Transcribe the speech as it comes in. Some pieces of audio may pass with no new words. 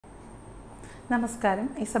നമസ്കാരം.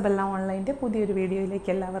 ഇസബെല്ല ഓൺലൈൻ്റെ പുതിയൊരു വീഡിയോയിലേക്ക്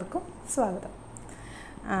എല്ലാവർക്കും സ്വാഗതം.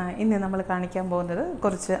 ഇന്ന് നമ്മൾ കാണിക്കാൻ പോകുന്നത്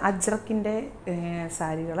കുറച്ച് അജ്രക്കിൻ്റെ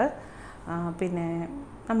സാരികൾ, പിന്നെ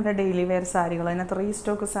നമ്മുടെ ഡെയിലി വെയർ സാരികൾ. അതിനകത്ത്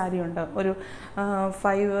റീസ്റ്റോക്ക് സാരി ഉണ്ട്. ഒരു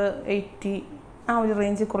 580 ആ ഒരു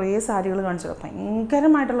റേഞ്ച് കുറേ സാരികൾ കാണിച്ചത്.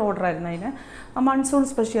 ഭയങ്കരമായിട്ടുള്ള ഓർഡറായിരുന്നു. അതിന് മൺസൂൺ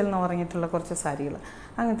സ്പെഷ്യൽ എന്ന് പറഞ്ഞിട്ടുള്ള കുറച്ച് സാരികൾ,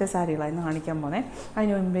 അങ്ങനത്തെ സാരികളായിരുന്നു കാണിക്കാൻ പോകുന്നത്.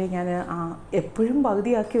 അതിന് മുമ്പേ ഞാൻ എപ്പോഴും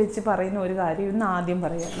പകുതിയാക്കി വെച്ച് പറയുന്ന ഒരു കാര്യം ഇന്ന് ആദ്യം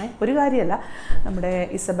പറയുകയാണേ. ഒരു കാര്യമല്ല, നമ്മുടെ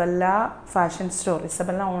Isabella fashion store,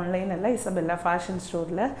 Isabella ഓൺലൈനല്ല, Isabella fashion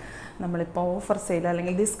സ്റ്റോറിൽ നമ്മളിപ്പോൾ ഓഫർ സെയിൽ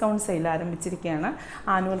അല്ലെങ്കിൽ ഡിസ്കൗണ്ട് സെയിൽ ആരംഭിച്ചിരിക്കുകയാണ്.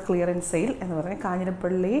 ആനുവൽ ക്ലിയറൻസ് സെയിൽ എന്ന് പറഞ്ഞാൽ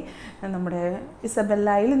കാഞ്ഞിരപ്പള്ളി നമ്മുടെ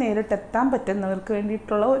ഇസബെല്ലയിൽ നേരിട്ട് എത്താൻ പറ്റുന്നവർക്ക്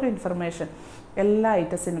വേണ്ടിയിട്ടുള്ള ഒരു ഇൻഫർമേഷൻ. എല്ലാ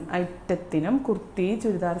ഐറ്റത്തിനും kurti,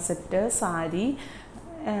 churidar set, sari,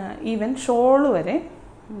 even shawl വരെ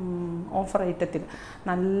ഓഫർ ഐറ്റത്തിൽ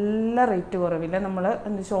നല്ല റേറ്റ് കുറവില്ല. നമ്മൾ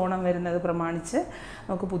ഓണം വരുന്നത് പ്രമാണിച്ച്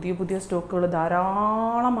നമുക്ക് പുതിയ പുതിയ സ്റ്റോക്കുകൾ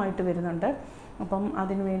ധാരാളമായിട്ട് വരുന്നുണ്ട്. അപ്പം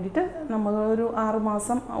അതിന് വേണ്ടിയിട്ട് നമ്മൾ ഒരു 6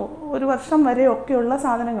 മാസം, ഒരു വർഷം വരെ ഒക്കെയുള്ള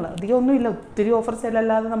സാധനങ്ങൾ, അധികം ഒന്നുമില്ല, ഒത്തിരി ഓഫർ സെയിൽ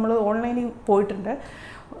അല്ലാതെ നമ്മൾ ഓൺലൈനിൽ പോയിട്ടുണ്ട്.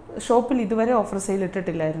 ഷോപ്പിൽ ഇതുവരെ ഓഫർ സെയിൽ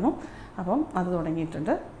ഇട്ടിട്ടില്ലായിരുന്നു. അപ്പം അത്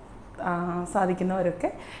തുടങ്ങിയിട്ടുണ്ട്. സാധിക്കുന്നവരൊക്കെ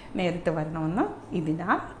നേരിട്ട് വരണമെന്ന്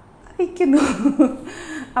ഇതിനാൽ അറിയിക്കുന്നു.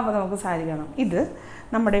 അപ്പോൾ നമുക്ക് സാരി കാണാം. ഇത്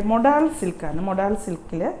നമ്മുടെ മൊഡാൾ സിൽക്കാണ്. മൊഡാൾ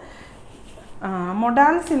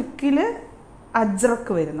സിൽക്കിൽ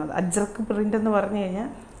അജ്രക്ക് വരുന്നത്. അജ്രക്ക് പ്രിൻ്റ് എന്ന് പറഞ്ഞു കഴിഞ്ഞാൽ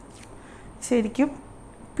ശരിക്കും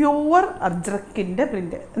പ്യുവർ അജ്രക്കിൻ്റെ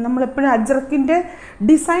പ്രിൻ്റ്. നമ്മളെപ്പോഴും അജ്രക്കിൻ്റെ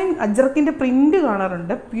ഡിസൈൻ, അജ്രക്കിൻ്റെ പ്രിൻ്റ്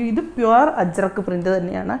കാണാറുണ്ട്. ഇത് പ്യുവർ അജ്രക്ക് പ്രിൻ്റ്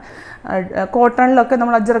തന്നെയാണ്. കോട്ടണിലൊക്കെ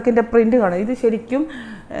നമ്മൾ അജ്രക്കിൻ്റെ പ്രിൻ്റ് കാണാം. ഇത് ശരിക്കും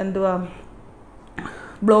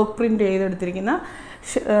ബ്ലോക്ക് പ്രിൻ്റ് ചെയ്തെടുത്തിരിക്കുന്ന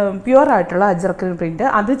പ്യുവർ ആയിട്ടുള്ള അജ്രക്കിൻ പ്രിൻ്റ്,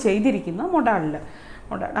 അത് ചെയ്തിരിക്കുന്ന മൊഡാളിൽ.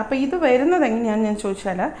 അപ്പോൾ ഇത് വരുന്നത് എങ്ങനെയാണെന്ന് ഞാൻ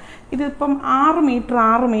ചോദിച്ചാൽ, ഇതിപ്പം 6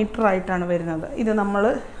 മീറ്റർ ആയിട്ടാണ് വരുന്നത്. ഇത് നമ്മൾ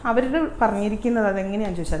അവർ പറഞ്ഞിരിക്കുന്നത്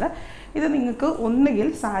അതെങ്ങനെയാണെന്ന് ചോദിച്ചാൽ, ഇത് നിങ്ങൾക്ക് ഒന്നുകിൽ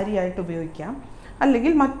സാരി ആയിട്ട് ഉപയോഗിക്കാം,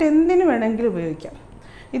 അല്ലെങ്കിൽ മറ്റെന്തിനു വേണമെങ്കിലും ഉപയോഗിക്കാം.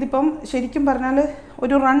 ഇതിപ്പം ശരിക്കും പറഞ്ഞാൽ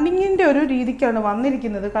ഒരു റണ്ണിങ്ങിൻ്റെ ഒരു രീതിക്കാണ്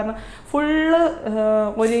വന്നിരിക്കുന്നത്. കാരണം ഫുള്ള്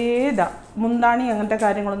ഒരേ മുന്താണി അങ്ങനത്തെ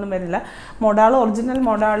കാര്യങ്ങളൊന്നും വരില്ല. ഒറിജിനൽ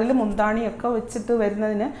മൊഡാളിൽ മുന്താണിയൊക്കെ വെച്ചിട്ട്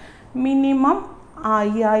വരുന്നതിന് മിനിമം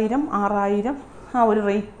 5000, 6000 ആ ഒരു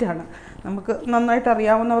റേറ്റാണ്. നമുക്ക് നന്നായിട്ട്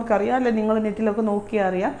അറിയാവുന്നവർക്കറിയാം, അല്ലെ നിങ്ങൾ നെറ്റിലൊക്കെ നോക്കിയാൽ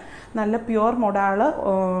അറിയാം. നല്ല പ്യുവർ മൊഡാള്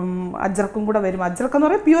അജ്രക്കും കൂടെ വരും. അജ്രക്ക് എന്ന്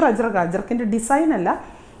പറയുമ്പോൾ പ്യുവർ അജ്രക്കിൻ്റെ ഡിസൈനല്ല,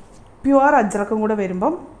 പ്യുവർ അജ്രക്കും കൂടെ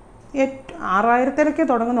വരുമ്പം 6000-ലൊക്കെ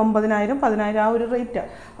തുടങ്ങുന്ന 9000, 10000 ആ ഒരു റേറ്റ്.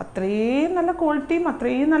 അത്രയും നല്ല ക്വാളിറ്റിയും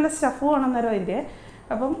അത്രയും നല്ല സ്റ്റഫും ആണെന്നേരം അതിൻ്റെ.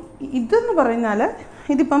 അപ്പം ഇതെന്ന് പറഞ്ഞാൽ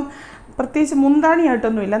ഇതിപ്പം പ്രത്യേകിച്ച്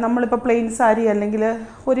മുന്താണിയായിട്ടൊന്നുമില്ല. നമ്മളിപ്പോൾ പ്ലെയിൻ സാരി അല്ലെങ്കിൽ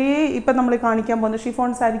ഇപ്പം നമ്മൾ കാണിക്കാൻ പോകുന്ന ഷിഫോൺ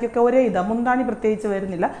സാരിക്കൊക്കെ ഒരേ മുന്താണി പ്രത്യേകിച്ച്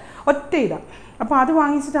വരുന്നില്ല, ഒറ്റ അപ്പോൾ അത്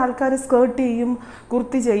വാങ്ങിച്ചിട്ട് ആൾക്കാർ സ്കേർട്ട് ചെയ്യും,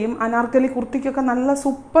 കുർത്തി ചെയ്യും. അനാർക്കലി കുർത്തിക്കൊക്കെ നല്ല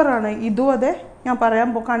സൂപ്പറാണ്. ഇതും അതെ, ഞാൻ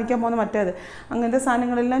കാണിക്കാൻ പോകുന്ന മറ്റേത്, അങ്ങനത്തെ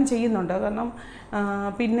സാധനങ്ങളെല്ലാം ചെയ്യുന്നുണ്ട്. കാരണം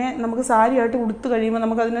പിന്നെ നമുക്ക് സാരിയായിട്ട് ഉടുത്ത് കഴിയുമ്പോൾ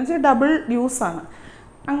നമുക്ക് അതിനനുസരിച്ച് ഡബിൾ യൂസാണ്,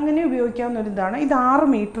 അങ്ങനെ ഉപയോഗിക്കാവുന്ന ഒരിതാണ്. ഇത് 6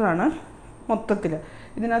 മീറ്ററാണ് മൊത്തത്തിൽ.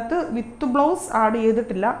 ഇതിനകത്ത് വിത്ത് ബ്ലൗസ് ആഡ്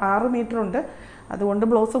ചെയ്തിട്ടില്ല. 6 മീറ്റർ ഉണ്ട്. അതുകൊണ്ട്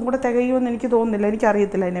ബ്ലൗസും കൂടെ തികയുമെന്ന് എനിക്ക് തോന്നുന്നില്ല.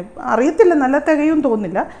 അറിയത്തില്ല, നല്ല തികയും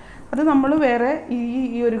തോന്നുന്നില്ല. അത് നമ്മൾ വേറെ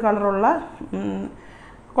ഈ ഒരു കളറുള്ള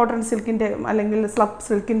കോട്ടൺ സിൽക്കിൻ്റെ അല്ലെങ്കിൽ സ്ലബ്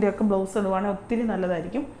സിൽക്കിൻ്റെ ഒക്കെ ബ്ലൗസ് ഇടുവാണെങ്കിൽ ഒത്തിരി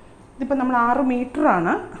നല്ലതായിരിക്കും. ഇതിപ്പോൾ നമ്മൾ 6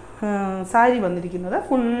 മീറ്ററാണ് സാരി വന്നിരിക്കുന്നത്.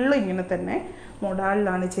 ഫുള്ള് ഇങ്ങനെ തന്നെ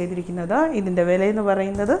മൊഡാളിലാണ് ചെയ്തിരിക്കുന്നത്. ഇതിൻ്റെ വിലയെന്ന്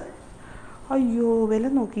പറയുന്നത്, വില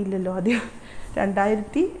നോക്കിയില്ലല്ലോ ആദ്യം,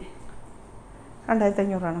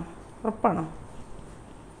 2500 ഉറപ്പാണോ?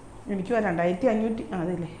 എനിക്ക് 2500,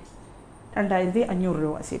 അതല്ലേ, 2500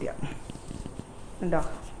 രൂപ. ശരിയാണ്, ഉണ്ടോ?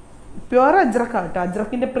 പ്യുവർ അജ്രക്കാണ് കേട്ടോ.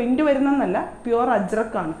 അജ്രക്കിൻ്റെ പ്രിൻ്റ് വരുന്നതെന്നല്ല, പ്യുവർ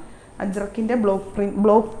അജ്രക്കാണ്. അജ്രക്കിൻ്റെ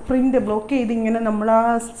ബ്ലോക്ക് ചെയ്ത് ഇങ്ങനെ നമ്മൾ ആ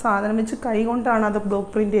സാധനം വെച്ച് കൈ കൊണ്ടാണ് അത്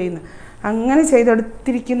ബ്ലോക്ക് പ്രിൻ്റ് ചെയ്യുന്നത്. അങ്ങനെ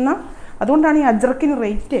ചെയ്തെടുത്തിരിക്കുന്ന, അതുകൊണ്ടാണ് ഈ അജ്രക്കിന്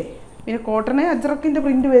റേറ്റ്. പിന്നെ കോട്ടണേ അജ്രക്കിൻ്റെ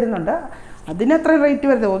പ്രിൻ്റ് വരുന്നുണ്ട്, അതിനത്ര റേറ്റ്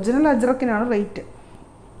വരുന്നത്. Original അജ്രക്കിനാണ് rate.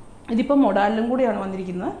 ഇതിപ്പോൾ മൊഡാലിലും കൂടിയാണ്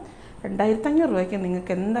വന്നിരിക്കുന്നത്. 2500 രൂപയ്ക്ക്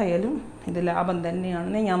നിങ്ങൾക്ക് എന്തായാലും ഇത് ലാഭം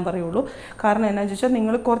തന്നെയാണെന്നേ ഞാൻ പറയുള്ളൂ. കാരണം എന്നാന്ന് ചോദിച്ചാൽ,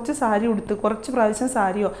 നിങ്ങൾ കുറച്ച് സാരി ഉടുത്ത്, കുറച്ച് പ്രാവശ്യം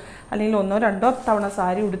സാരിയോ അല്ലെങ്കിൽ 1-2 തവണ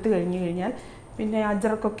സാരി ഉടുത്ത് കഴിഞ്ഞാൽ പിന്നെ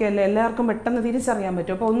അജ്രക്കൊക്കെ അല്ലേ എല്ലാവർക്കും പെട്ടെന്ന് തിരിച്ചറിയാൻ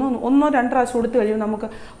പറ്റും. അപ്പോൾ 1-2 പ്രാവശ്യം ഉടുത്ത് കഴിയുമ്പോൾ നമുക്ക്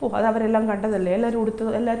അത് അവരെല്ലാം കണ്ടതല്ലേ,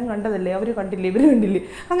 എല്ലാവരും കണ്ടതല്ലേ, അവർ കണ്ടില്ലേ, ഇവർ കണ്ടില്ലേ,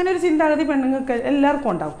 അങ്ങനെ ഒരു ചിന്താഗതി പെണ്ണുങ്ങൾക്ക്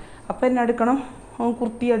എല്ലാവർക്കും ഉണ്ടാവും. അപ്പോൾ എന്നെ എടുക്കണം,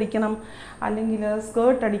 കുർത്തി അടിക്കണം, അല്ലെങ്കിൽ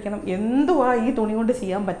സ്കേർട്ട് അടിക്കണം, എന്തുവാ ഈ തുണി കൊണ്ട്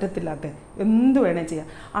ചെയ്യാൻ പറ്റത്തില്ലാത്ത, എന്ത് വേണേൽ ചെയ്യാം.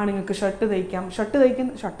 ആണുങ്ങൾക്ക് ഷർട്ട് തയ്ക്കാം,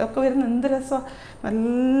 ഷർട്ടൊക്കെ വരുന്ന എന്ത് രസമാണ്,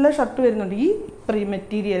 നല്ല ഷർട്ട് വരുന്നുണ്ട് ഈ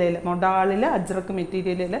മെറ്റീരിയലിൽ, മൊഡാളിൽ അജ്രക്ക്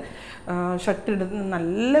മെറ്റീരിയലിൽ ഷർട്ട് ഇടുന്ന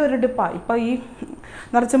നല്ല ഒരു ഡിപ്പാണ്. ഇപ്പോൾ ഈ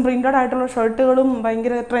നിറച്ചും പ്രിൻ്റഡ് ആയിട്ടുള്ള ഷർട്ടുകളും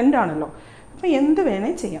ഭയങ്കര ട്രെൻഡാണല്ലോ. അപ്പോൾ എന്ത്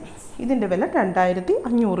വേണേൽ ചെയ്യാം. ഇതിൻ്റെ വില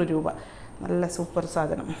 2500 രൂപ. നല്ല സൂപ്പർ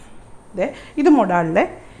സാധനം. അതെ, ഇത് മൊഡാളിലെ.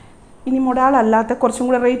 ഇനി മൊഡാളല്ലാത്ത കുറച്ചും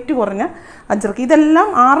കൂടെ റേറ്റ് കുറഞ്ഞ അജ്രക്ക്. ഇതെല്ലാം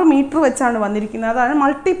 6 മീറ്റർ വെച്ചാണ് വന്നിരിക്കുന്നത്. അതാണ്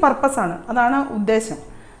മൾട്ടി പർപ്പസാണ്, അതാണ് ഉദ്ദേശം.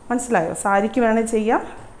 മനസ്സിലായോ? സാരിക്ക് വേണേൽ ചെയ്യാം,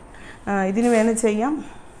 ഇതിന് വേണേൽ ചെയ്യാം,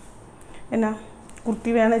 എന്നാ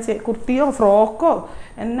കുർത്തി വേണേൽ കുർത്തിയോ ഫ്രോക്കോ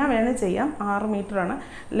എന്നാ വേണേൽ ചെയ്യാം. 6 മീറ്ററാണ്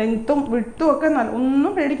ലെങ്ത്തും വിട്ടും ഒക്കെ.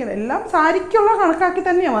 ഒന്നും പേടിക്കുന്നത്, എല്ലാം സാരിക്കുള്ള കണക്കാക്കി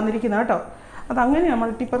തന്നെയാണ് വന്നിരിക്കുന്നത് കേട്ടോ. അതങ്ങനെയാണ്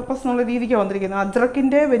മൾട്ടിപർപ്പസ് എന്നുള്ള രീതിക്ക് വന്നിരിക്കുന്നത്.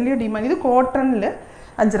 അജ്രക്കിൻ്റെ വലിയ ഡിമാൻഡ്. ഇത് കോട്ടണിൽ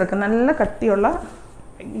അജ്രക്ക്, നല്ല കട്ടിയുള്ള,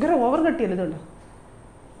 ഭയങ്കര ഓവർ കട്ടിയല്ല ഇതുണ്ട്.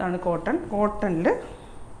 ഇതാണ് കോട്ടണിൽ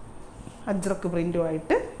അജ്രക്ക്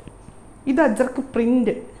പ്രിൻറ്റുമായിട്ട്. ഇത് അജ്രക്ക്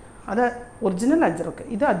പ്രിൻറ്റ്, അത് ഒറിജിനൽ അജ്രക്ക്.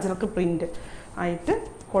 ഇത് അജ്രക്ക് പ്രിൻറ്റ് ആയിട്ട്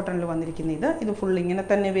കോട്ടണിൽ വന്നിരിക്കുന്ന ഇത് ഫുൾ ഇങ്ങനെ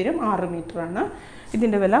തന്നെ വരും. 6 മീറ്ററാണ്.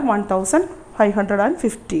 ഇതിൻ്റെ വില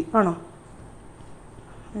 1550 ആണോ?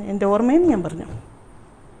 എൻ്റെ ഓർമ്മയിൽ ഞാൻ പറഞ്ഞു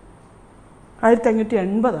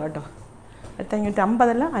 1580 കേട്ടോ. 1550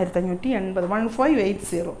 അല്ല, 1580.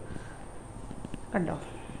 1580 കണ്ടോ?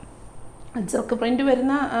 അജ്രക്ക് പ്രിൻറ്റ്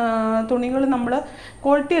വരുന്ന തുണികൾ നമ്മൾ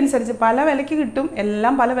ക്വാളിറ്റി അനുസരിച്ച് പല വിലയ്ക്ക് കിട്ടും.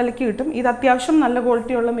 എല്ലാം പല വിലയ്ക്ക് കിട്ടും. ഇത് അത്യാവശ്യം നല്ല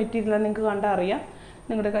ക്വാളിറ്റിയുള്ള മെറ്റീരിയലാണ്. നിങ്ങൾക്ക് കണ്ടാൽ അറിയാം,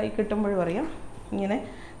 നിങ്ങളുടെ കൈ കിട്ടുമ്പോഴും അറിയാം. ഇങ്ങനെ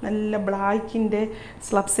നല്ല ബ്ലാക്കിൻ്റെ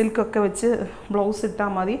സ്ലബ് സിൽക്കൊക്കെ വെച്ച് ബ്ലൗസ് ഇട്ടാൽ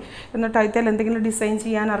മതി. എന്നിട്ട് അതിൽ എന്തെങ്കിലും ഡിസൈൻ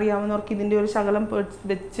ചെയ്യാൻ അറിയാവുന്നവർക്ക് ഇതിൻ്റെ ഒരു ശകലം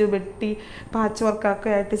വെച്ച് വെട്ടി പാച്ച് വർക്കൊക്കെ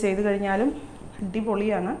ആയിട്ട് ചെയ്ത് കഴിഞ്ഞാലും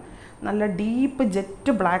അടിപൊളിയാണ്. നല്ല ഡീപ്പ്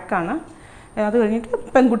ജെറ്റ് ബ്ലാക്കാണ്. അത് കഴിഞ്ഞിട്ട്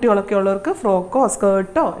പെൺകുട്ടികളൊക്കെ ഉള്ളവർക്ക് ഫ്രോക്കോ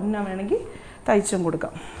സ്കേർട്ടോ എന്നാ വേണമെങ്കിൽ തയ്ച്ചും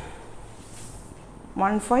കൊടുക്കാം.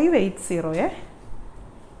 1580.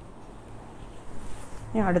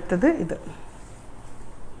 ഇനി അടുത്തത് ഇത്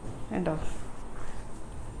കേട്ടോ.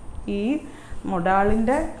 ഈ മൊഡാൾ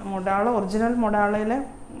ഒറിജിനൽ മൊഡാളയിലെ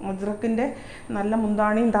അജ്രക്കിൻ്റെ നല്ല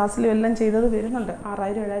മുന്താണിയും ടാസിലും എല്ലാം ചെയ്തത് വരുന്നുണ്ട്.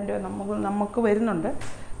 6000-7000 രൂപ നമുക്ക് വരുന്നുണ്ട്.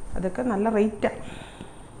 അതൊക്കെ നല്ല റേറ്റാണ്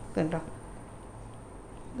കേട്ടോ.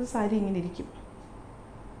 ഇത് സാരി ഇങ്ങനെ ഇരിക്കും,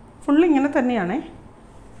 ഫുള്ള് ഇങ്ങനെ തന്നെയാണേ.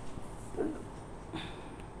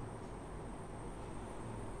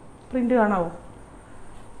 പ്രിൻ്റ് കാണാവോ?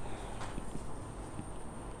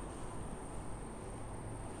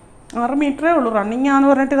 ആറ് മീറ്ററേ ഉള്ളൂ. റണ്ണിങ് ആണെന്ന്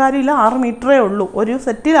പറഞ്ഞിട്ട് കാര്യമില്ല. 6 മീറ്ററേ ഉള്ളൂ. ഒരു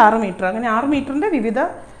സെറ്റിൽ 6 മീറ്റർ. അങ്ങനെ 6 മീറ്ററിൻ്റെ വിവിധ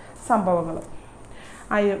സംഭവങ്ങൾ.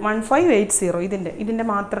 1580. ഇതിൻ്റെ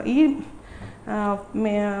മാത്രം ഈ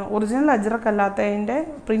ഒറിജിനൽ അജ്രക്ക് അല്ലാത്തതിൻ്റെ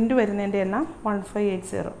പ്രിൻറ്റ് വരുന്നതിൻ്റെ എല്ലാം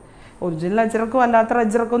 1580. ഒറിജിനൽ അജ്രക്കും അല്ലാത്ത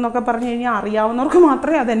അജ്രക്കും എന്നൊക്കെ പറഞ്ഞു കഴിഞ്ഞാൽ അറിയാവുന്നവർക്ക്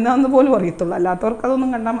മാത്രമേ അതെന്നാന്ന് പോലും അറിയത്തുള്ളൂ. അല്ലാത്തവർക്ക്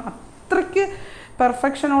അതൊന്നും കണ്ടാൽ അത്രയ്ക്ക്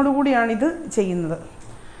പെർഫെക്ഷനോടുകൂടിയാണ് ഇത് ചെയ്യുന്നത്.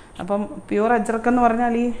 അപ്പം പ്യുവർ അജ്രക്ക് എന്ന്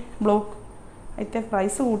പറഞ്ഞാൽ ഈ ബ്ലോക്ക് അതിൻ്റെ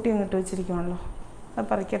പ്രൈസ് കൂട്ടി അങ്ങോട്ട് വെച്ചിരിക്കുവാണല്ലോ. അത്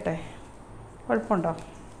പറിക്കട്ടെ, കുഴപ്പമുണ്ടോ?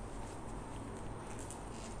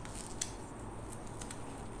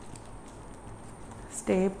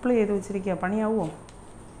 സ്റ്റേപ്പിൾ ചെയ്ത് വെച്ചിരിക്കുക, പണിയാവുമോ?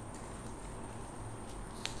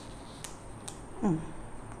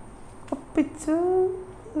 ഒപ്പിച്ച്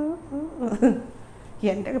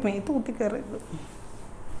എൻ്റെ മേത്ത് കുത്തി കയറരുത്.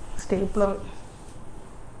 സ്റ്റേപ്ലർ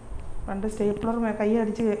പണ്ട് സ്റ്റേപ്ലർ കൈ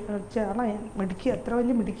അടിച്ച് ആളാ ഞാൻ. മിടിക്കുക, അത്ര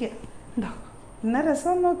വലിയ മിടിക്കുക ഉണ്ടോ? എന്നാ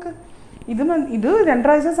രസം നോക്ക്. ഇത് 2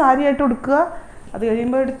 പ്രാവശ്യം സാരി ആയിട്ട് ഉടുക്കുക. അത്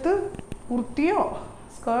കഴിയുമ്പോൾ എടുത്ത് കുർത്തിയോ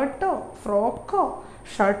സ്കേർട്ടോ ഫ്രോക്കോ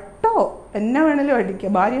ഷർട്ടോ എന്നാ വേണേലും അടിക്കുക.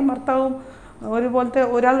 ഭാര്യയും ഭർത്താവും ഒരുപോലത്തെ,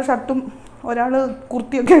 ഒരാൾ ഷർട്ടും ഒരാൾ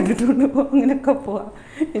കുർത്തിയൊക്കെ ഇട്ടിട്ടുണ്ട്. അങ്ങനെയൊക്കെ പോവാം.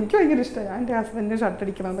 എനിക്ക് ഭയങ്കര ഇഷ്ടമാണ്. ഞാൻ എൻ്റെ ഹസ്ബൻഡിന് ഷർട്ട്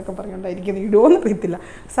അടിക്കണം എന്നൊക്കെ പറഞ്ഞുകൊണ്ടായിരിക്കുന്നത്. ഇടുമോയെന്ന് അറിയത്തില്ല.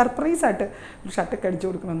 സർപ്രൈസായിട്ട് ഒരു ഷർട്ടൊക്കെ അടിച്ചു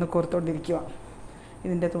കൊടുക്കണമെന്നൊക്കെ ഓർത്തുകൊണ്ടിരിക്കുക.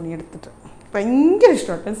 ഇതിൻ്റെ തുണിയെടുത്തിട്ട് ഭയങ്കര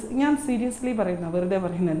ഇഷ്ടമാണ്. ഞാൻ സീരിയസ്ലി പറയുന്ന, വെറുതെ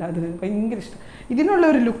പറയുന്നല്ല. അത് ഭയങ്കര ഇഷ്ടം. ഇതിനുള്ള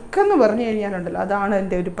ഒരു ലുക്കെന്ന് പറഞ്ഞു കഴിഞ്ഞാലുണ്ടല്ലോ, അതാണ്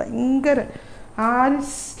എൻ്റെ ഒരു ഭയങ്കര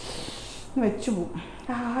വെച്ചു പോവും.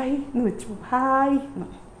 ഹായ് എന്ന് വെച്ചു പോവും. ഹായ് എന്ന്.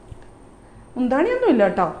 മുന്താണിയൊന്നുമില്ല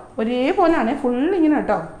കേട്ടോ, ഒരേപോലെയാണ്. ഫുള്ളിങ്ങനെ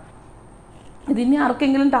കേട്ടോ. ഇതിനി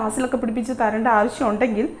ആർക്കെങ്കിലും ടാസിലൊക്കെ പിടിപ്പിച്ച് തരേണ്ട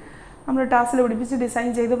ആവശ്യമുണ്ടെങ്കിൽ നമ്മൾ ടാസിൽ പിടിപ്പിച്ച് ഡിസൈൻ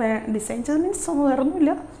ചെയ്ത് മീൻസ്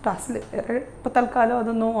വേറൊന്നുമില്ല. ടാസിൽ ഇപ്പോൾ തൽക്കാലം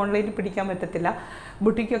അതൊന്നും ഓൺലൈനിൽ പിടിക്കാൻ പറ്റത്തില്ല.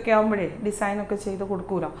 ബുട്ടിക്കൊക്കെ ആകുമ്പോഴേ ഡിസൈനൊക്കെ ചെയ്ത്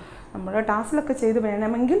കൊടുക്കൂലോ. നമ്മൾ ടാസിലൊക്കെ ചെയ്ത്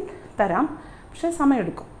വേണമെങ്കിൽ തരാം, പക്ഷേ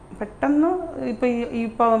സമയമെടുക്കും. പെട്ടെന്ന്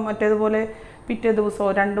ഇപ്പോൾ മറ്റേതുപോലെ പിറ്റേ ദിവസമോ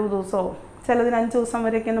 2 ദിവസമോ ചിലതിന് 5 ദിവസം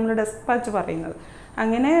വരെയൊക്കെ നമ്മൾ ഡെസ്പാച്ച് പറയുന്നത്.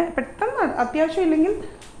 അങ്ങനെ പെട്ടെന്ന് അത്യാവശ്യം ഇല്ലെങ്കിൽ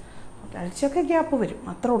ഒരാഴ്ചയൊക്കെ ഗ്യാപ്പ് വരും,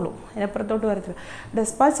 അത്രേ ഉള്ളൂ. അതിനപ്പുറത്തോട്ട് വരത്തില്ല.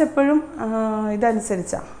 ഡെസ്പാച്ച് എപ്പോഴും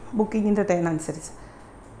ഇതനുസരിച്ചാണ്, ബുക്കിങ്ങിൻ്റെ ടൈം അനുസരിച്ച്.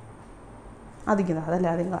 അതല്ല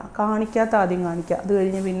ആദ്യം കാണിക്കാത്ത ആദ്യം കാണിക്കുക, അത്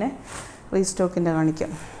കഴിഞ്ഞ് പിന്നെ റീസ്റ്റോക്കിൻ്റെ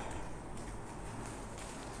കാണിക്കാം.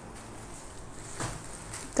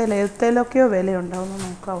 ചിലത്തിലൊക്കെയോ വിലയുണ്ടാവുമെന്ന്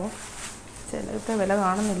നോക്കാവോ? ചിലത്തെ വില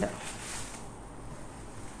കാണുന്നില്ല.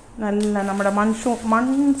 നല്ല നമ്മുടെ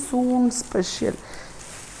മൺസൂൺ സ്പെഷ്യൽ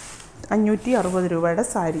 560 രൂപയുടെ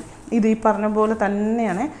സാരി. ഇത് ഈ പറഞ്ഞ പോലെ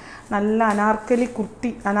തന്നെയാണ്. നല്ല അനാർക്കലി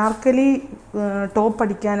കുർത്തി, അനാർക്കലി ടോപ്പ്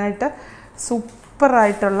അടിക്കാനായിട്ട്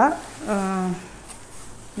സൂപ്പറായിട്ടുള്ള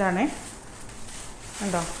ഇതാണേ.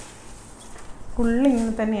 കണ്ടോ, ഫുള്ള്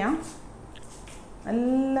ഇങ്ങനെ തന്നെയാണ്.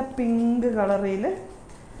 നല്ല പിങ്ക് കളറിൽ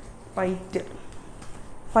വൈറ്റ്.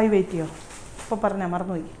 580യോ ഇപ്പോൾ പറഞ്ഞാൽ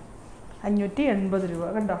മറന്നുപോയി. 580 രൂപ.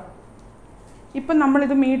 കണ്ടോ, ഇപ്പം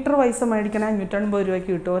നമ്മളിത് മീറ്റർ വൈസ് മേടിക്കണം 580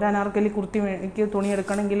 രൂപയ്ക്ക് കിട്ടും. ഒരു അനാർക്കലി കുർത്തിക്ക് തുണി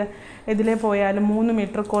എടുക്കണമെങ്കിൽ ഇതിലേ പോയാലും 3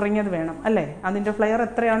 മീറ്റർ കുറഞ്ഞത് വേണം അല്ലേ? അതിൻ്റെ ഫ്ലെയർ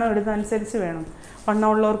എത്രയാണോ എടുത്തനുസരിച്ച് വേണം.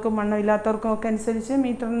 വണ്ണമുള്ളവർക്കും വണ്ണമില്ലാത്തവർക്കും ഒക്കെ അനുസരിച്ച്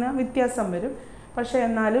മീറ്ററിന് വ്യത്യാസം വരും. പക്ഷേ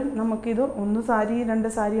എന്നാലും നമുക്കിത് 1 സാരി 2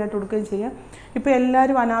 സാരി ആയിട്ട് കൊടുക്കുകയും ചെയ്യാം. ഇപ്പോൾ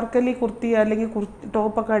എല്ലാവരും അനാർക്കലി കുർത്തി അല്ലെങ്കിൽ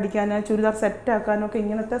ടോപ്പൊക്കെ അടിക്കാൻ, ചുരിദാർ സെറ്റാക്കാനൊക്കെ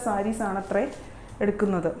ഇങ്ങനത്തെ സാരീസാണ് അത്രേ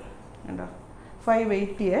എടുക്കുന്നത്. കണ്ടോ,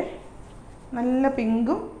 580. നല്ല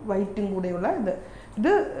പിങ്കും വൈറ്റും കൂടെയുള്ള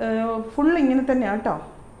ഇത് ഫുൾ ഇങ്ങനെ തന്നെയാണ് കേട്ടോ.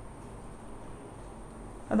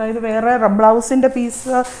 അതായത് വേറെ ബ്ലൗസിൻ്റെ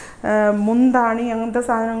പീസ്, മുന്താണി അങ്ങനത്തെ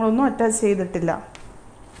സാധനങ്ങളൊന്നും അറ്റാച്ച് ചെയ്തിട്ടില്ല.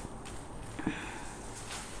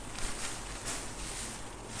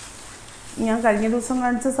 ഞാൻ കഴിഞ്ഞ ദിവസം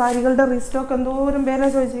കാണിച്ച സാരികളുടെ റീസ്റ്റോക്ക് എന്തോരം പേരാ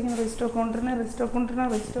ചോദിച്ചിരിക്കുന്നത്. റീസ്റ്റോക്ക് കൊണ്ടിരുന്ന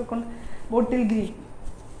ബോട്ടിൽ ഗ്രീൻ,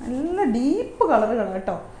 നല്ല ഡീപ്പ് കളറുകളാണ്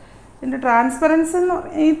കേട്ടോ. ഇതിൻ്റെ ട്രാൻസ്പെറൻസി എന്ന്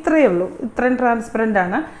പറഞ്ഞാൽ ഇത്രയേ ഉള്ളൂ, ഇത്രയും ട്രാൻസ്പെറൻ്റ്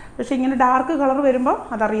ആണ്. പക്ഷേ ഇങ്ങനെ ഡാർക്ക് കളർ വരുമ്പോൾ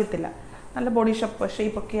അതറിയത്തില്ല. നല്ല ബോഡി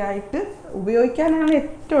ഷേപ്പൊക്കെ ആയിട്ട് ഉപയോഗിക്കാനാണ്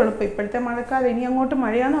ഏറ്റവും എളുപ്പം. ഇപ്പോഴത്തെ മഴക്കാലം, ഇനി അങ്ങോട്ട്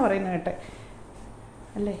മഴയാണെന്ന് പറയുന്നത് കേട്ടെ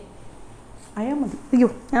അല്ലേ? അയാൾ മതി. അയ്യോ,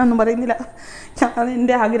 ഞാനൊന്നും പറയുന്നില്ല. ഞാൻ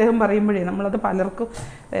എൻ്റെ ആഗ്രഹം പറയുമ്പോഴേ നമ്മളത്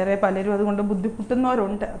വേറെ പലരും അതുകൊണ്ട്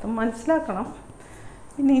ബുദ്ധിമുട്ടുന്നവരുണ്ട്. അത് മനസ്സിലാക്കണം.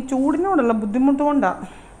 പിന്നെ ഈ ചൂടിനോടുള്ള ബുദ്ധിമുട്ട് കൊണ്ടാണ്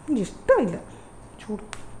എനിക്കിഷ്ടമില്ല ചൂട്.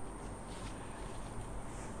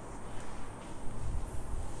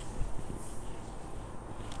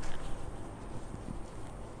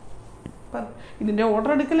 ഇതിൻ്റെ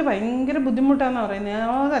ഓർഡർ എടുക്കൽ ഭയങ്കര ബുദ്ധിമുട്ടാണെന്ന്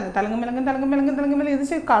പറയുന്നത്. തലങ്ങും ഇത്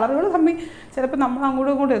കളറുകൾ തമ്മിൽ ചിലപ്പോൾ നമ്മൾ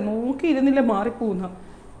അങ്ങോട്ടും നോക്കി ഇരുന്നില്ല, മാറിപ്പോകുന്ന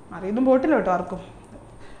അറിയുന്നും പോയിട്ടില്ല കേട്ടോ ആർക്കും.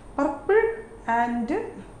 പർപ്പിൾ ആൻഡ്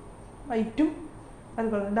വൈറ്റും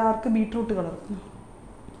അതുപോലെ ഡാർക്ക് ബീട്രൂട്ട് കളർ.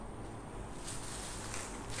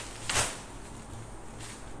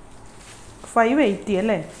 $580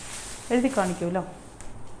 അല്ലേ? എഴുതി കാണിക്കുമല്ലോ.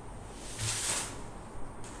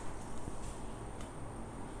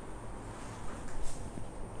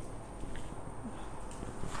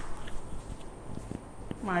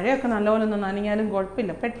 മഴയൊക്കെ നല്ലപോലെ ഒന്ന് നനഞ്ഞാലും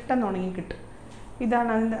കുഴപ്പമില്ല, പെട്ടെന്ന് ഉണങ്ങി കിട്ടും. ഇതാണ്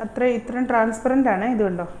അതിൻ്റെ ഇത്രയും ട്രാൻസ്പെറൻ്റ് ആണ്. ഇത്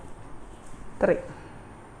കണ്ടോ, ഇത്രയും.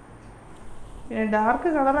 പിന്നെ ഡാർക്ക്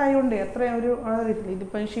കളറായതുകൊണ്ട് അത്രയും ഒരു അറിയത്തില്ല.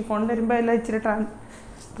 ഇതിപ്പോൾ ഷിഫോൺ വരുമ്പോൾ എല്ലാം ഇച്ചിരി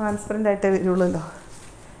ട്രാൻസ്പെറൻ്റ് ആയിട്ടേ വരുള്ളൂല്ലോ.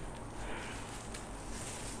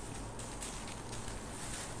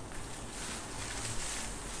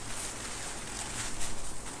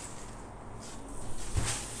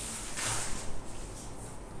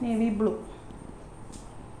 നേവി ബ്ലൂ,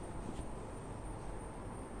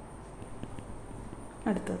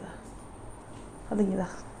 അടുത്തത് അതിങ്ങിതാ.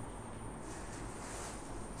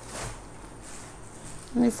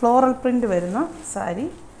 ഫ്ലോറൽ പ്രിൻ്റ് വരുന്ന സാരി.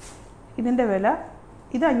 ഇതിൻ്റെ വില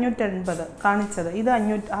ഇത് 580 കാണിച്ചത്, ഇത്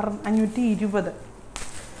 520.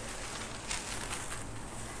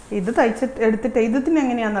 ഇത് എടുത്തിട്ട് ഇതിന്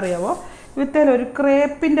എങ്ങനെയാണെന്നറിയാവോ? വിത്തേലൊരു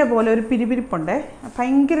ക്രേപ്പിൻ്റെ പോലെ ഒരു പിരിപിരിപ്പുണ്ടേ,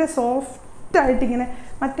 ഭയങ്കര സോഫ്റ്റായിട്ടിങ്ങനെ.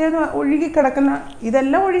 മറ്റേത് ഒഴുകിക്കിടക്കുന്ന,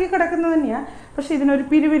 ഇതെല്ലാം ഒഴുകിക്കിടക്കുന്നത് തന്നെയാണ്, പക്ഷേ ഇതിനൊരു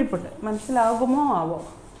പിരിപിരിപ്പുണ്ട്. മനസ്സിലാകുമോ ആവോ?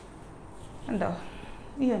 കണ്ടോ,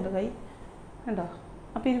 ഈ കണ്ടോ കൈ കണ്ടോ,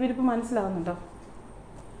 ആ പിരിപിരിപ്പ് മനസ്സിലാകുന്നുണ്ടോ?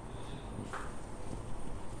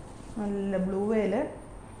 നല്ല ബ്ലൂവേൽ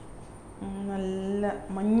നല്ല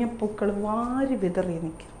മഞ്ഞപ്പൂക്കൾ വാരി വിതറി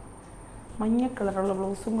നിൽക്കും. മഞ്ഞ കളറുള്ള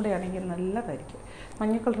ബ്ലൗസും കൂടെ ആണെങ്കിൽ നല്ലതായിരിക്കും.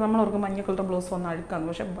 മഞ്ഞ കളർ നമ്മളോർക്കും മഞ്ഞ കളർ ബ്ലൗസ് വന്ന് അഴുക്കാന്ന്,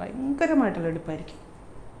 പക്ഷേ ഭയങ്കരമായിട്ടുള്ള എടുപ്പായിരിക്കും.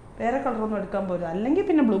 വേറെ കളറൊന്നും എടുക്കാൻ പോലും. അല്ലെങ്കിൽ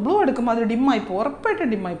പിന്നെ ബ്ലൂ എടുക്കുമ്പോൾ അത് ഡിമ്മായി പോകും, ഉറപ്പായിട്ട്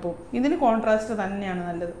ഡിമ്മായി പോകും. ഇതിന് കോൺട്രാസ്റ്റ് തന്നെയാണ്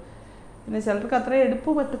നല്ലത്. പിന്നെ ചിലർക്ക് അത്രയും എടുപ്പ്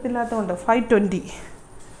പറ്റത്തില്ലാത്തതുകൊണ്ട് 520.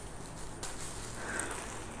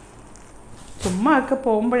 ചുമ്മാ ഒക്കെ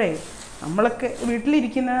പോകുമ്പോഴേ നമ്മളൊക്കെ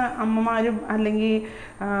വീട്ടിലിരിക്കുന്ന അമ്മമാരും അല്ലെങ്കിൽ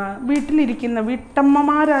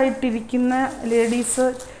വീട്ടമ്മമാരായിട്ടിരിക്കുന്ന ലേഡീസ്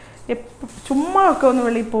ചുമ്മാ ഒക്കെ ഒന്ന്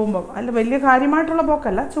വെളിയിൽ പോകുമ്പം, അല്ല വലിയ കാര്യമായിട്ടുള്ള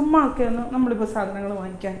പോക്കല്ല, ചുമ്മാ ഒക്കെ ഒന്ന് നമ്മളിപ്പോൾ സാധനങ്ങൾ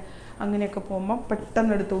വാങ്ങിക്കാൻ അങ്ങനെയൊക്കെ പോകുമ്പം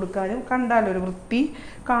പെട്ടെന്ന് എടുത്ത് കൊടുക്കാനും, കണ്ടാലൊരു വൃത്തി,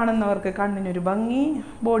 കാണുന്നവർക്ക് കണ്ണിനൊരു ഭംഗി,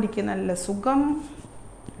 ബോഡിക്ക് നല്ല സുഖം.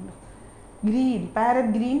 ഗ്രീൻ,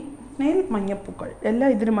 പാരറ്റ് ഗ്രീൻ, മഞ്ഞപ്പൂക്കൾ, എല്ലാം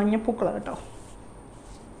ഇതിന് മഞ്ഞപ്പൂക്കളാണ് കേട്ടോ.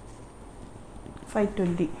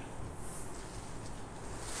 520.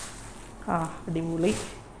 ആ അടിപൊളി.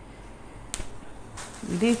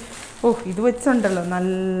 ഇത് വെച്ചുണ്ടല്ലോ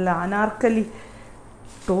നല്ല അനാർക്കലി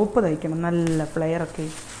ടോപ്പ് തയ്ക്കണം, നല്ല ഫ്ലെയറൊക്കെ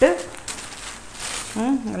ഇട്ട്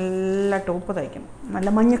നല്ല ടോപ്പ് തയ്ക്കണം, നല്ല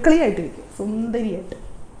മഞ്ഞക്കളിയായിട്ട് ഇരിക്കും, സുന്ദരിയായിട്ട്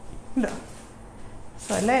ഉണ്ടോ?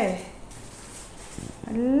 സോ അല്ലേ,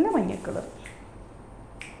 നല്ല മഞ്ഞക്കളർ.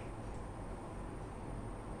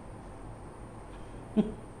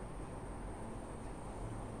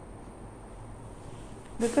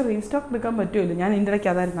 ഇതൊക്കെ റീസ്റ്റോക്ക് എടുക്കാൻ പറ്റുമല്ലോ. ഞാൻ ഇതിൻ്റെ ഇടയ്ക്ക്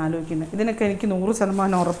അതായിരുന്നു ആലോചിക്കുന്നത്. ഇതിനൊക്കെ എനിക്ക്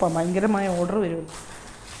 100% ഉറപ്പാണ്, ഭയങ്കരമായ ഓർഡർ വരുമല്ലോ.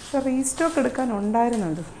 പക്ഷെ റീസ്റ്റോക്ക് എടുക്കാൻ ഉണ്ടായിരുന്നു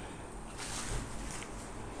ഇത്.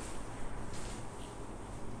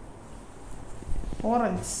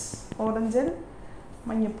 ഓറഞ്ചിൽ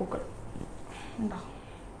മഞ്ഞപ്പൂക്കൾ ഉണ്ടോ?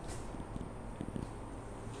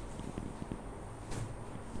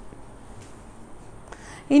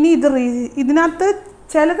 ഇനി ഇതിനകത്ത്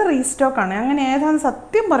ചിലത് റീസ്റ്റോക്കാണ്. അങ്ങനെ ഏതാണെന്ന്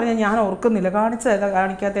സത്യം പറഞ്ഞാൽ ഞാൻ ഓർക്കുന്നില്ല, കാണിച്ചതല്ല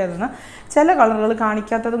കാണിക്കാത്തതെന്ന്. ചില കളറുകൾ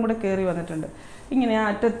കാണിക്കാത്തതും കൂടെ കയറി വന്നിട്ടുണ്ട്. ഇങ്ങനെ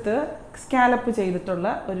അറ്റത്ത് സ്കാലപ്പ് ചെയ്തിട്ടുള്ള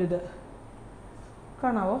ഒരിത്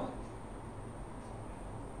കാണാവോ?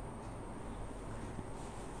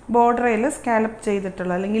 ബോർഡറിൽ സ്കാലപ്പ്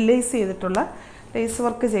ചെയ്തിട്ടുള്ള അല്ലെങ്കിൽ ലേസ് ചെയ്തിട്ടുള്ള, ലേസ്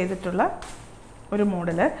വർക്ക് ചെയ്തിട്ടുള്ള ഒരു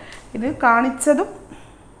മോഡല്. ഇത് കാണിച്ചതും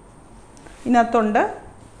ഇതിനകത്തുണ്ട്,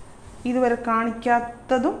 ഇതുവരെ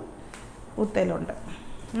കാണിക്കാത്തതും ഊത്തയിലുണ്ട്.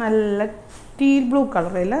 നല്ല ടീൽ ബ്ലൂ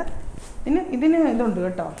കളറിൽ. ഇതിന് ഇതുണ്ട്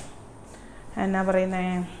കേട്ടോ, എന്നാ പറയുന്നേ,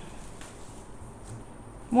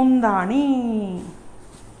 മുന്താണി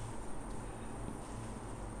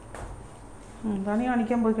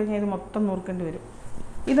കാണിക്കാൻ പോയി കഴിഞ്ഞാൽ ഇത് മൊത്തം നോക്കേണ്ടി വരും.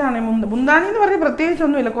 ഇതാണ് മുന്താണി എന്ന് പറഞ്ഞാൽ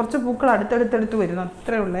പ്രത്യേകിച്ചൊന്നുമില്ല, കുറച്ച് പൂക്കൾ അടുത്തടുത്തടുത്ത് വരുന്നു,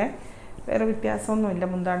 അത്രേ ഉള്ളേ, വേറെ വ്യത്യാസമൊന്നുമില്ല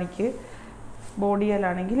മുന്താണിക്ക്.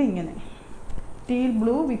 ബോഡിയിലാണെങ്കിൽ ഇങ്ങനെ ടീൽ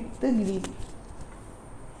ബ്ലൂ വിത്ത് ഗ്രീൻ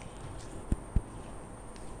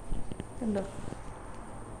ഉണ്ടോ?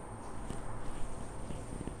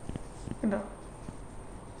 ഉണ്ടോ?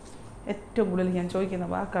 ഏറ്റവും കൂടുതൽ ഞാൻ ചോദിക്കുന്ന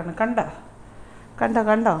വാക്കാണ് കണ്ടോ?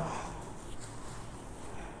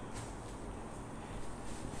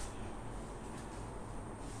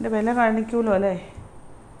 എൻ്റെ വില കാണിക്കൂലോ അല്ലേ?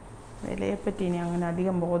 വിലയെപ്പറ്റി ഇനി അങ്ങനെ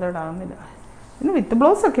അധികം ബോധേഡാകുന്നില്ല. ഇതിന് വിത്ത്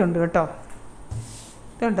ബ്ലൗസൊക്കെ ഉണ്ട് കേട്ടോ.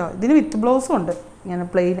 ഇതുണ്ടോ? ഇതിന് വിത്ത് ബ്ലൗസും ഉണ്ട്, ഇങ്ങനെ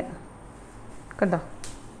പ്ലെയിന് കണ്ടോ?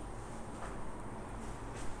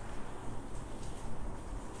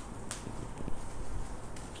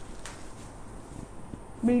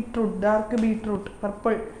 ബീട്രൂട്ട്, ഡാർക്ക് ബീട്രൂട്ട്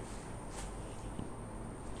പർപ്പിൾ,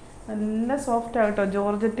 നല്ല സോഫ്റ്റാണ് കേട്ടോ.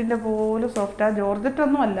 ജോർജറ്റിൻ്റെ പോലെ സോഫ്റ്റാണ്.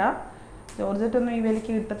 ജോർജറ്റൊന്നും അല്ല, ജോർജറ്റൊന്നും ഈ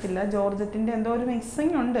വിലയ്ക്ക് കിട്ടത്തില്ല. ജോർജറ്റിൻ്റെ എന്തോ ഒരു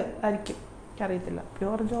മിക്സിങ് ഉണ്ട് ആയിരിക്കും, എനിക്കറിയത്തില്ല.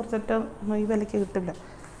 പ്യുവർ ജോർജറ്റ് ഒന്നും ഈ വിലയ്ക്ക് കിട്ടില്ല.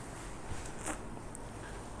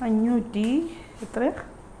 500 എത്രയാ?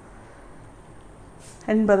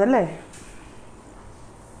 80 അല്ലേ?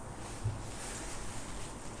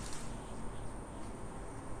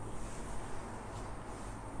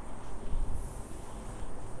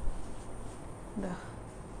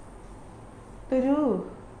 ഇതൊരു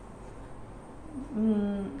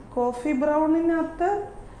കോഫി ബ്രൗണിനകത്ത്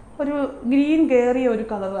ഒരു ഗ്രീൻ കയറിയ ഒരു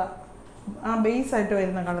കളറാണ്, ആ ബേസായിട്ട്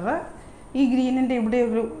വരുന്ന കളറ്. ഈ ഗ്രീനിൻ്റെ ഇവിടെ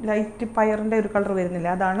ഒരു ലൈറ്റ് പയറിൻ്റെ ഒരു കളർ വരുന്നില്ല,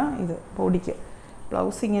 അതാണ് ഇത് ബോഡിക്ക്.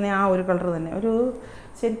 ബ്ലൗസ് ഇങ്ങനെ ആ ഒരു കളർ തന്നെ, ഒരു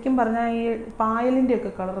ശരിക്കും പറഞ്ഞാൽ ഈ പായലിൻ്റെ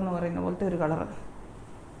ഒക്കെ കളർ എന്ന് പറയുന്ന പോലത്തെ ഒരു കളറ്.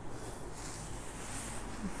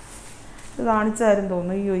 ഇത് കാണിച്ചായിരുന്നു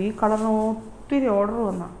തോന്നുന്നു. അയ്യോ, ഈ കളറിന് ഒത്തിരി ഓർഡർ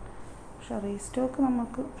വന്നാണ്, പക്ഷെ റീസ്റ്റോക്ക്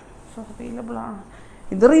നമുക്ക് അവൈലബിളാണ്.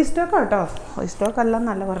 ഇത് റീസ്റ്റോക്കാണ് കേട്ടോ, റീസ്റ്റോക്ക്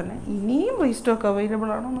അല്ലെന്നല്ല പറഞ്ഞത്. ഇനിയും റീസ്റ്റോക്ക് അവൈലബിൾ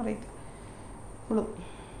ആണോ എന്ന് അറിയില്ല. ബ്ലൂ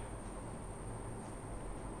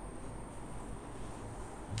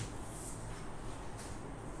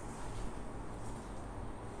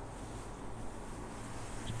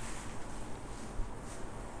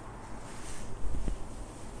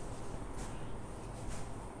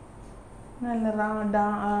നല്ല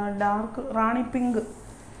ഡാർക്ക് റാണി പിങ്ക്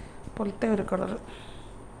പോലത്തെ ഒരു കളറ്.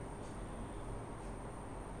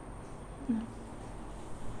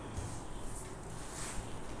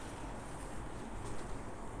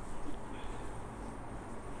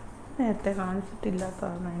 നേരത്തെ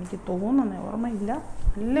കാണിച്ചിട്ടില്ലാത്തതാണ് എനിക്ക് തോന്നുന്നത്, ഓർമ്മയില്ല,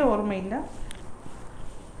 നല്ല ഓർമ്മയില്ല.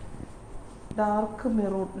 Dark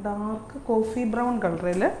maroon, dark coffee brown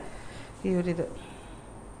കളറിൽ ഈ ഒരിത്.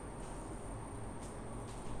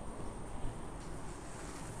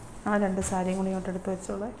 ആ 2 സാരിയും കൂടി ഇങ്ങോട്ട് എടുത്ത്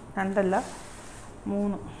വെച്ചോളെ. 2 അല്ല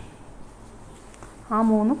 3. ആ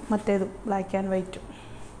 3 മറ്റേതും ബ്ലാക്ക് ആൻഡ് വൈറ്റും.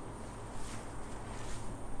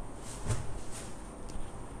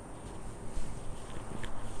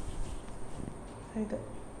 ഇത്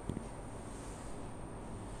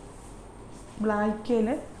ബ്ലാക്കിൽ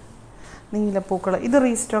നീലപ്പൂക്കൾ. ഇത്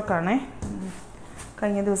റീസ്റ്റോക്കാണേ,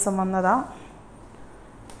 കഴിഞ്ഞ ദിവസം വന്നതാ.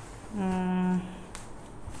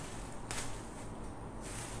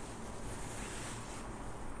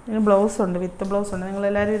 ഇതിന് ബ്ലൗസുണ്ട്, വിത്ത് ബ്ലൗസുണ്ട്.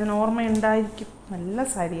 നിങ്ങളെല്ലാവരും ഇതിന് ഓർമ്മയുണ്ടായിരിക്കും. നല്ല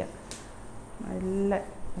സാരിയാണ്, നല്ല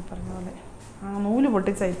പറഞ്ഞ പോലെ ആ നൂല്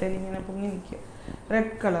പൊട്ടിച്ചയത്തേൽ ഇങ്ങനെ പൊങ്ങി നിൽക്കുക.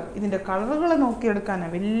 Red colour. ഇതിൻ്റെ കളറുകൾ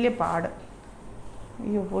നോക്കിയെടുക്കാനാണ് വലിയ പാട്.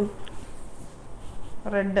 അയ്യോ പോയി.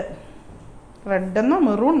 റെഡെന്നോ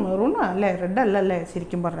മെറൂൺ അല്ലേ? റെഡ് അല്ലല്ലേ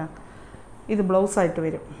ശരിക്കും പറഞ്ഞാൽ. ഇത് ബ്ലൗസായിട്ട്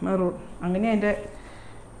വരും മെറൂൺ. അങ്ങനെ അതിൻ്റെ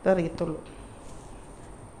ഇതറിയത്തുള്ളൂ.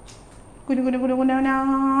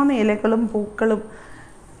 കുനുകുനാന്ന് ഇലകളും പൂക്കളും.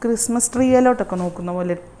 ക്രിസ്മസ് ട്രീയിലോട്ടൊക്കെ നോക്കുന്ന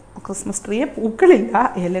പോലെ. ക്രിസ്മസ് ട്രീയെ പൂക്കളില്ല,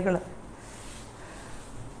 ഇലകൾ.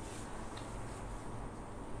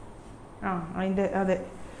 അതിൻ്റെ അതെ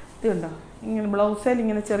ഇത് കണ്ടോ, ഇങ്ങനെ ബ്ലൗസിൽ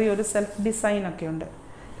ഇങ്ങനെ ചെറിയൊരു സെൽഫ് ഡിസൈനൊക്കെ ഉണ്ട്.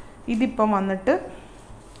 ഇതിപ്പം വന്നിട്ട്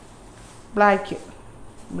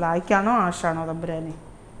ബ്ലാക്കാണോ ആഷാണോ തമ്പുരാനെ?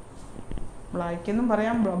 ബ്ലാക്കെന്നും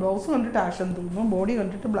പറയാം. ബ്ലൗസ് കണ്ടിട്ട് ആഷെന്ന് തോന്നുന്നു, ബോഡി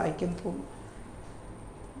കണ്ടിട്ട് ബ്ലാക്കെന്ന് തോന്നുന്നു.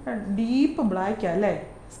 ഡീപ്പ് ബ്ലാക്കാണ് അല്ലേ?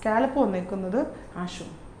 സ്കാലപ്പ് വന്നേക്കുന്നത്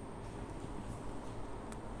ആഷും.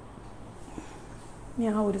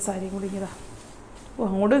 ഞാൻ ഒരു സാരിയും കൂടി ഇങ്ങനെ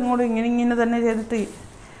അങ്ങോട്ടും ഇങ്ങോട്ടും ഇങ്ങനെ തന്നെ ചെയ്തിട്ട്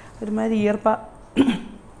ഒരുമാതിരി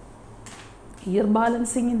ഇയർ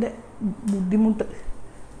ബാലൻസിങ്ങിൻ്റെ ബുദ്ധിമുട്ട്.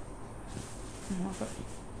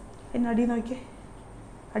 എന്നെ അടി നോക്കിയേ,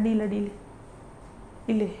 അടിയിൽ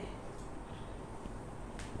ഇല്ലേ?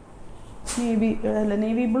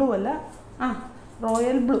 നേവി ബ്ലൂ അല്ല,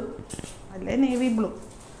 റോയൽ ബ്ലൂ അല്ലേ, നേവി ബ്ലൂ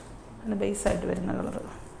ആണ് ബേസായിട്ട് വരുന്ന കളറ്.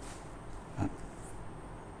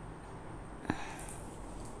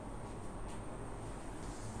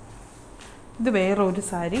 ഇത് വേറെ ഒരു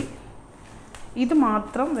സാരി. ഇത്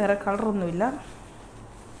മാത്രം, വേറെ കളറൊന്നുമില്ല.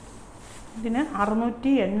 ഇതിന്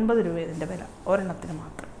 680 രൂപ ഇതിൻ്റെ വില, ഒരെണ്ണത്തിന്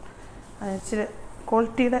മാത്രം. ഇച്ചിരി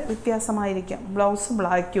ക്വാളിറ്റിയുടെ വ്യത്യാസമായിരിക്കാം. ബ്ലൗസ്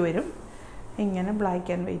ബ്ലാക്ക് വരും, ഇങ്ങനെ ബ്ലാക്ക്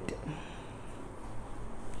ആൻഡ് വൈറ്റ്.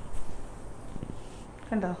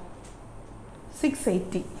 കണ്ടോ?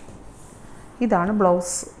 680. ഇതാണ്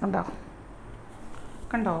ബ്ലൗസ്.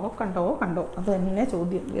 കണ്ടോ? അത് തന്നെ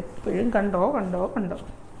ചോദ്യം എപ്പോഴും. കണ്ടോ?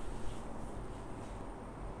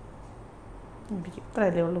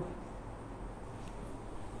 ഇത്രയല്ലേ ഉള്ളൂ.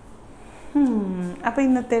 അപ്പോൾ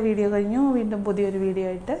ഇന്നത്തെ വീഡിയോ കഴിഞ്ഞു. വീണ്ടും പുതിയൊരു വീഡിയോ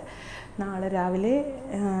ആയിട്ട് നാളെ രാവിലെ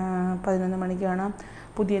 11 മണിക്ക് കാണാം.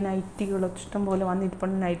 പുതിയ നൈറ്റികൾ ഇഷ്ടം പോലെ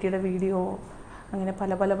വന്നിട്ടുണ്ട്. നൈറ്റിയുടെ വീഡിയോ അങ്ങനെ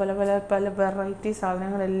പല വെറൈറ്റി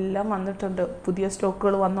സാധനങ്ങളെല്ലാം വന്നിട്ടുണ്ട്. പുതിയ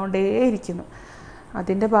സ്റ്റോക്കുകൾ വന്നുകൊണ്ടേയിരിക്കുന്നു.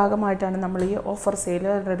 അതിൻ്റെ ഭാഗമായിട്ടാണ് നമ്മൾ ഈ ഓഫർ സെയിൽ,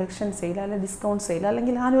 റിഡക്ഷൻ സെയിൽ, അല്ലെങ്കിൽ ഡിസ്കൗണ്ട് സെയിൽ,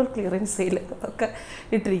 അല്ലെങ്കിൽ ആനുവൽ ക്ലിയറൻസ് സെയിൽ ഒക്കെ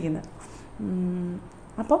ഇട്ടിരിക്കുന്നത്.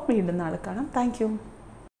 അപ്പോൾ വീണ്ടും നാളെ കാണാം. Thank you.